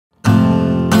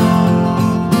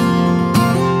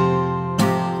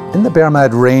In the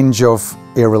Bermad range of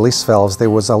air release valves, there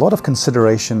was a lot of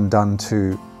consideration done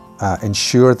to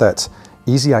ensure that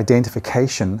easy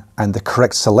identification and the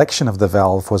correct selection of the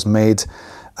valve was made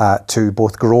to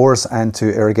both growers and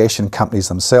to irrigation companies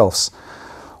themselves.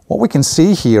 What we can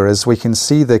see here is we can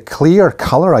see the clear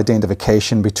color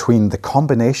identification between the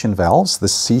combination valves, the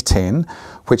C10,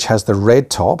 which has the red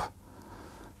top,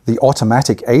 the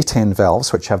automatic A10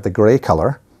 valves, which have the grey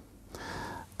color,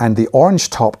 and the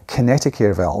orange top Kinetic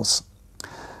air valves.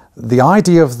 The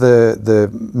idea of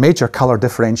the major color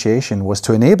differentiation was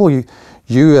to enable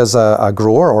you as a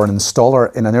grower or an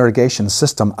installer in an irrigation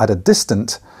system at a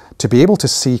distance to be able to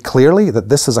see clearly that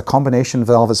this is a combination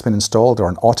valve that's been installed, or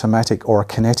an automatic or a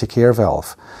Kinetic air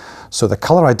valve. So the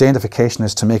color identification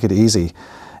is to make it easy.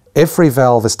 Every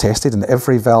valve is tested and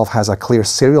every valve has a clear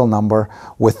serial number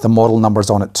with the model numbers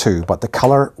on it too, but the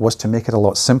color was to make it a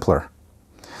lot simpler.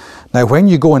 Now, when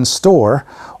you go in store,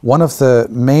 one of the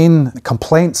main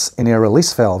complaints in air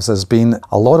release valves has been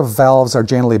a lot of valves are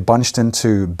generally bunched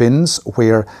into bins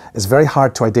where it's very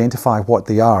hard to identify what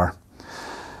they are.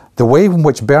 The way in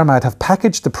which Bermad have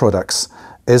packaged the products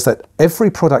is that every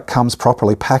product comes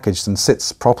properly packaged and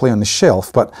sits properly on the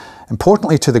shelf, but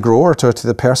importantly to the grower, to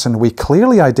the person, we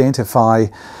clearly identify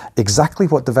exactly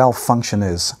what the valve function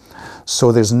is.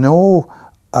 So there's no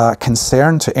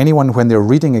concern to anyone when they're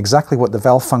reading exactly what the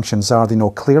valve functions are. They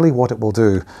know clearly what it will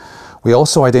do. We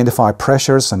also identify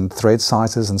pressures and thread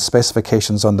sizes and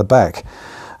specifications on the back.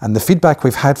 And the feedback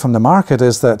we've had from the market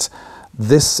is that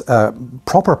this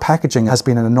proper packaging has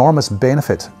been an enormous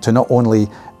benefit to not only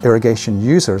irrigation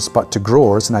users but to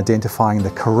growers in identifying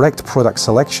the correct product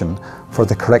selection for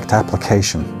the correct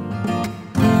application.